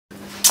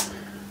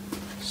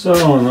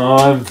So now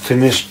I've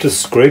finished the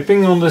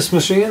scraping on this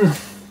machine.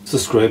 It's the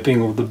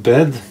scraping of the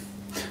bed,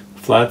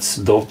 flats,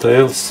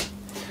 dovetails,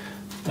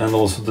 and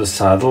also the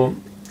saddle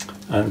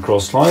and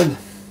cross slide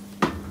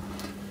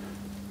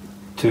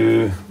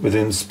to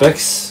within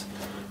specs,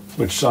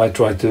 which I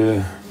try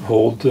to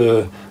hold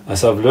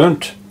as I've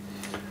learned,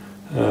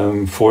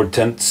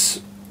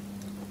 4/10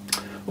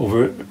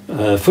 over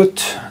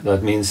foot.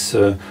 That means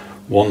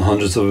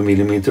 1/100th of a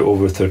millimeter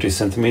over 30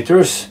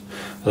 centimeters.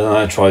 Then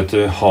I try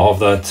to halve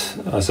that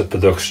as a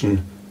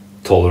production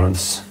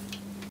tolerance.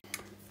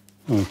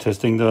 I'm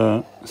testing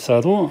the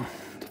saddle,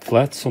 the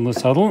flats on the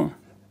saddle.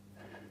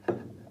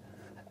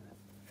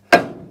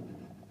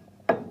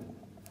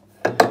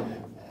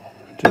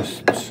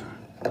 Just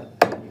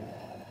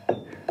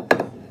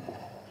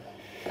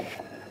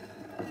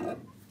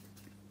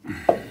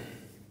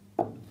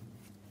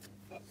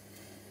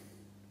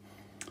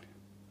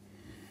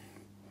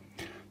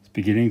it's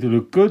beginning to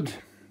look good.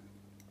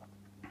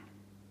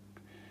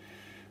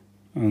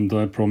 And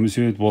I promise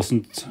you it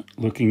wasn't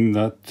looking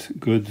that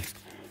good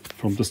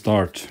from the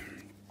start.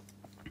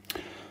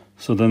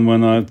 So then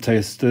when I've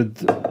tested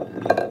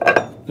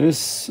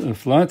this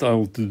flat, I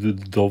will do the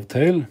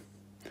dovetail.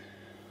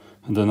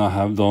 And then I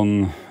have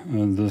done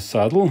the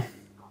saddle,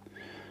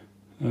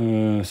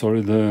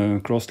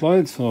 the cross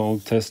slide. So I'll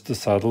test the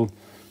saddle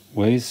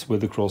ways with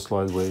the cross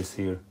slide ways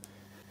here.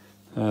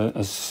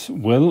 As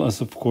well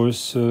as, of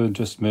course,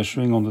 just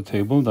measuring on the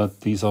table that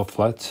these are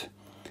flat.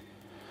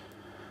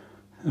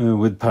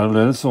 With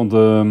parallels on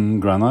the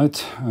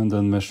granite, and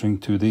then measuring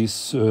to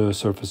these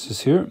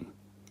surfaces here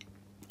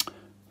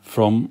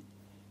from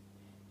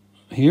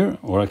here,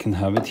 or I can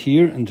have it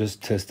here and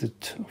just test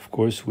it, of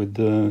course, with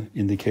the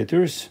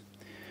indicators,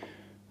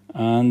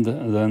 and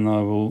then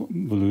I will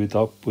glue it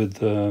up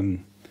with a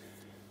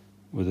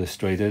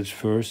straight edge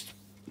first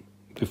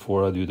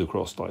before I do the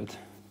cross slide.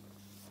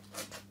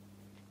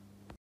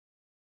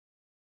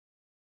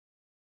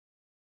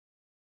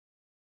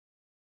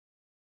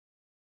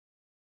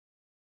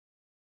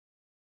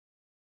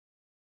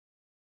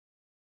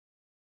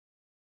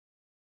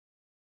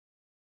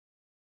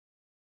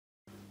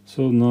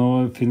 So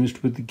now I've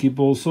finished with the gib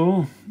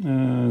also,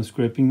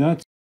 scraping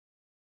that.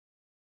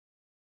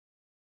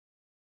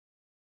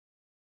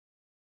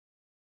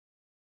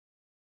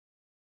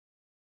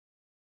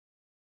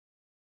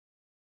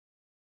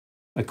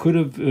 I could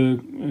have,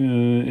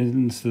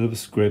 instead of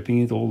scraping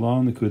it all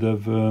down, I could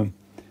have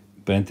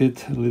bent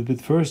it a little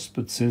bit first,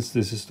 but since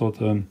this is not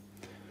a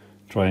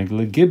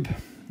triangular gib,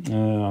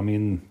 I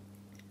mean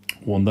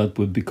one that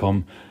would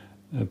become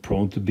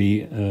prone to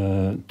be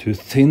too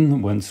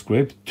thin when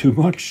scraped too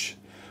much,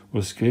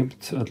 or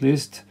scraped at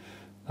least.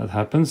 That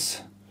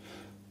happens.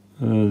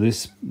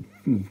 This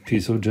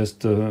piece of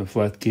just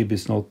flat gib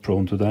is not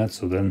prone to that,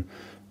 so then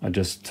I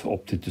just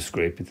opted to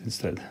scrape it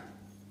instead.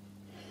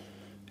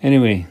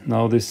 Anyway,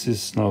 now this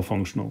is now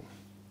functional.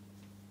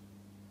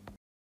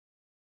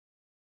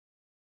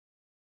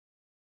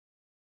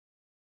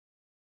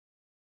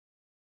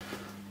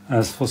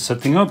 As for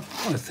setting up,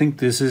 I think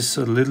this is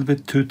a little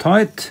bit too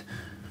tight.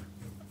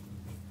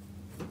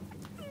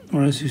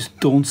 Whereas you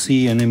don't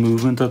see any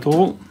movement at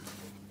all.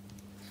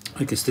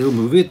 I can still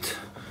move it,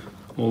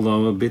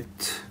 although a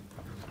bit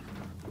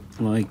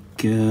like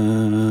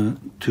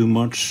too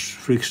much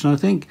friction, I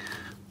think.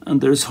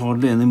 And there's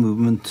hardly any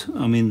movement.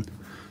 I mean,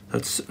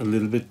 that's a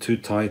little bit too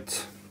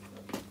tight.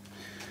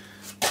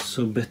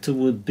 So better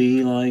would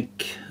be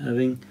like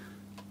having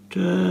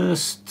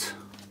just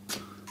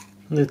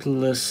a little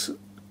less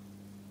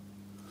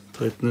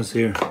tightness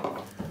here.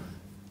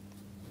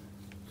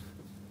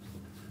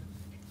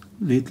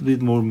 Little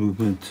bit more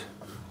movement.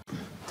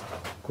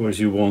 Of course,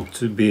 you want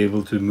to be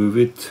able to move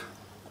it,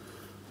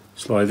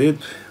 slide it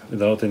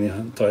without any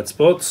tight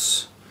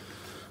spots,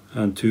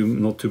 and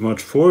not too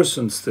much force,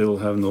 and still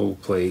have no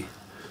play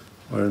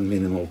or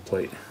minimal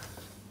play.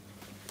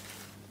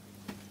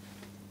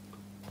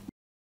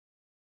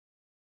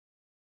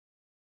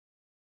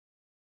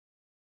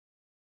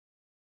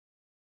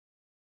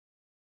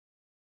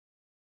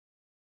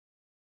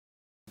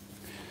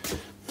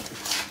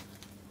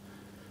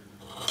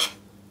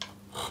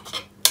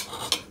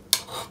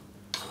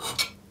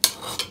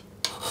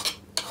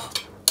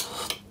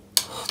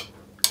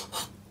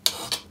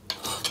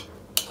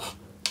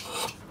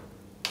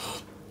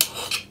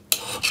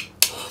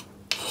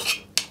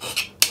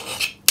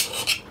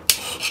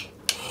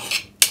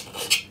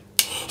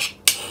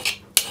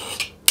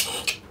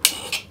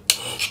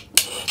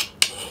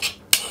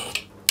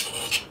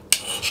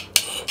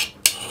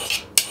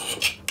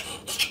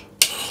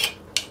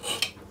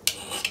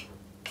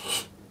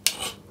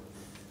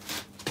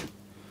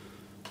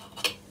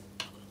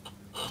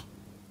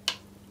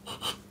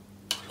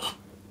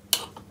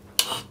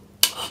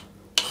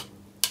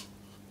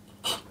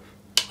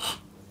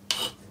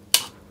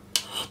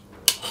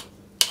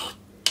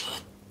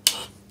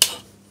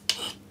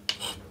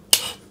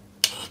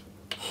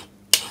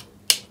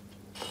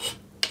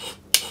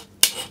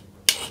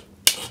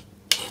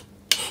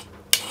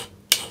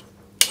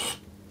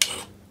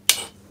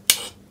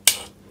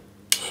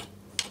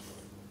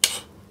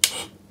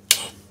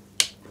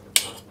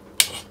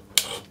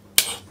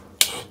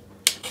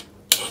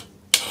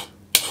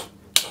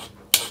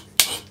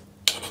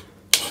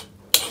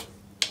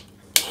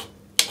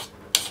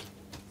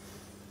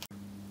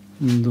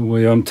 And the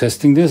way I'm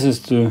testing this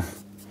is to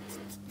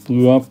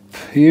glue up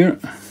here.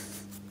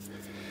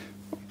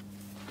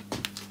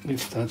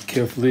 Lift that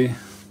carefully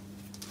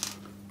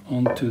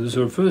onto the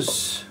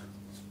surface.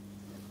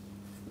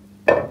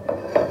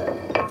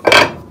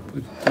 Put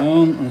it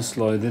down and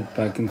slide it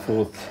back and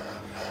forth.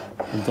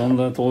 I've done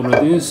that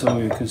already, so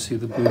you can see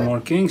the blue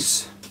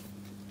markings.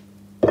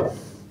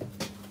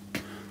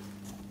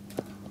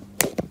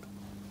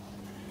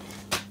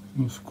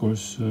 Of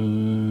course,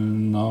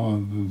 now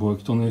I've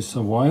worked on this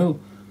a while,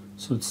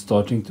 so it's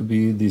starting to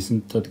be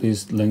decent, at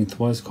least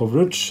lengthwise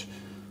coverage,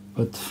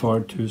 but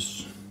far too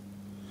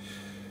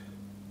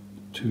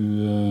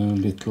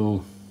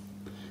little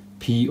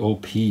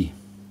POP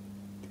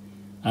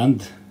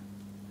and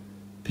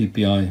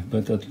PPI,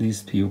 but at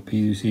least POP,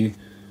 you see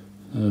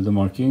the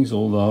markings,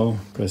 although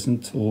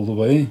present all the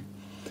way,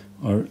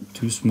 are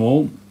too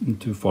small and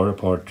too far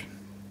apart.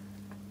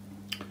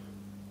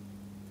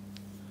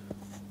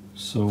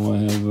 So I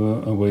have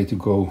a way to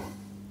go.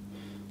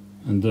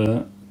 And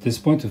at this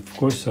point, of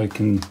course, I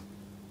can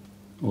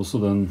also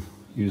then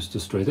use the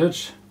straight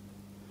edge.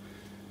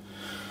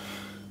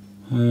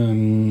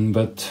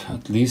 But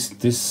at least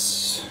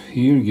this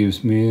here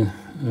gives me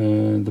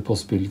the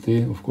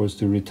possibility, of course,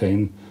 to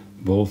retain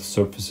both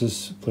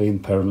surfaces plane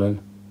parallel.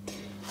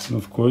 And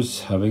of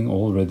course, having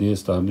already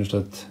established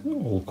that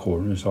all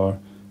corners are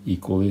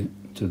equal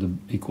to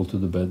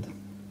the bed.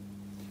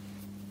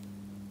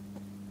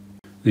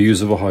 The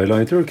use of a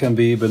highlighter can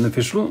be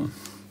beneficial,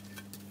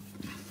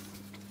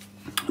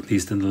 at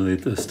least in the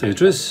later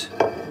stages.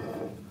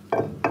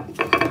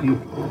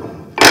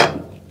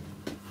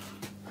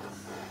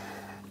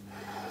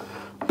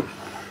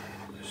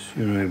 So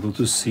you're able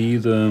to see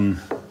the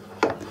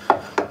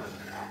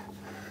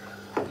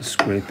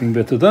scraping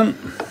better then.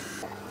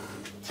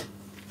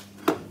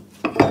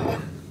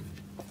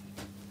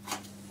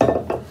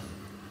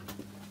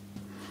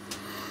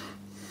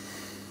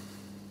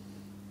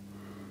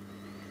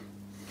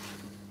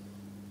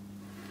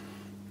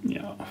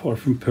 Yeah, far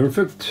from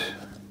perfect.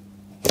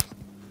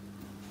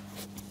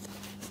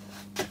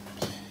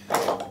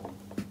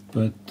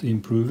 But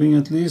improving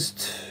at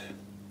least.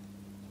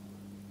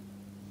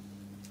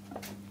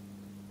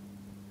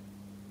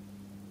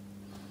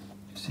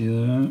 See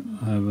there,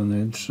 I have an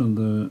edge on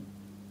the,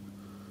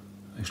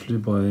 actually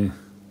by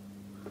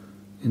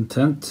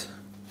intent.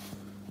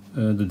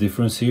 The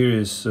difference here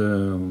is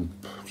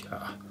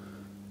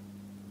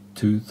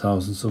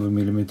 0.02 of a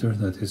millimeter,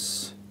 that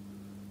is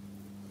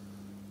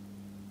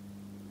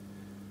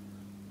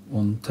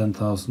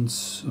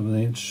 1/10,000th of an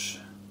inch,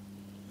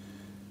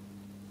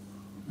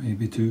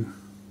 maybe 2.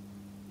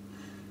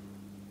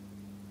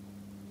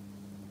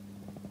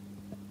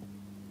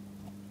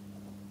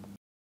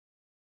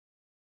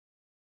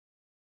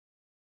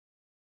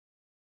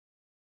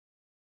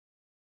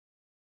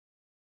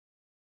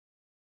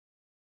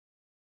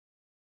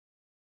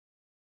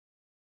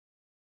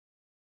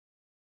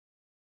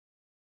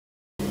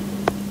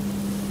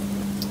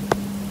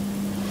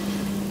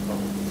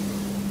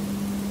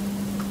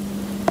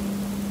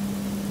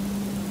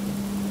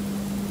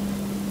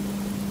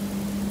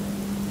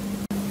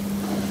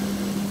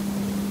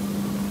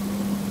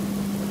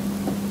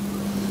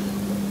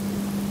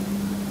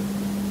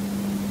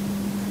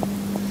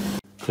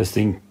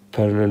 Testing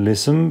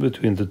parallelism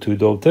between the two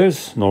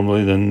dovetails,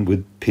 normally then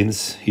with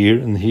pins here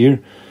and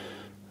here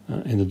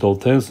in the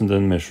dovetails, and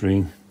then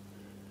measuring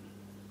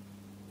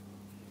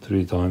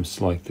 3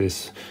 times like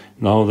this.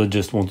 Now I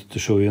just wanted to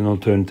show you an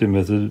alternative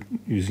method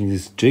using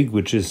this jig,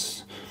 which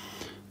is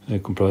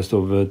comprised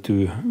of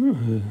 2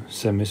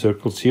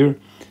 semicircles here,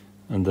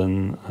 and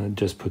then I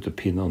just put a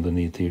pin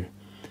underneath here.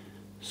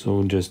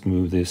 So just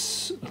move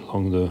this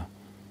along the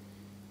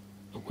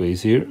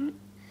ways here.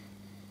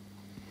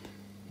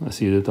 I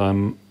see that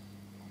I'm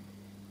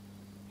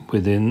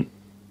within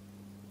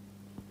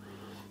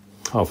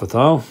half a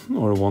thou,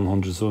 or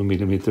 1/100th of a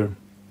millimeter,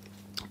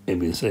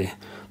 maybe say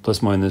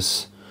plus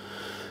minus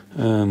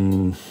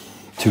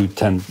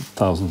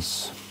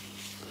 2/10,000ths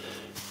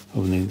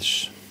of an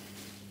inch.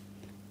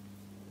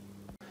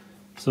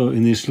 So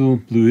initial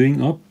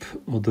bluing up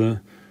of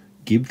the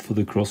gib for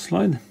the cross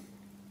slide,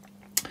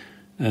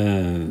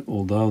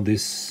 although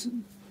this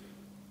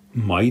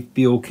might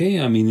be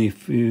okay. I mean,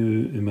 if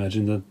you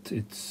imagine that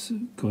it's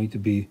going to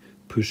be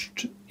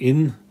pushed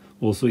in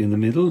also in the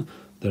middle,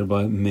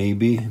 thereby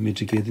maybe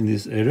mitigating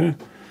this error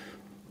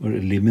or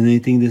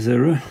eliminating this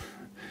error,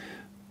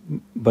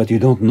 but you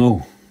don't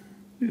know.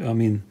 I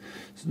mean,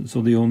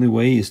 so the only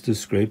way is to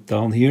scrape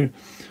down here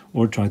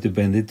or try to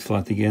bend it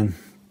flat again.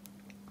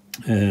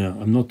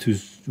 I'm not too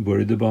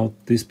worried about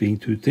this being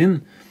too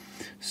thin,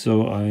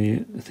 so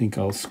I think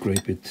I'll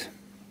scrape it.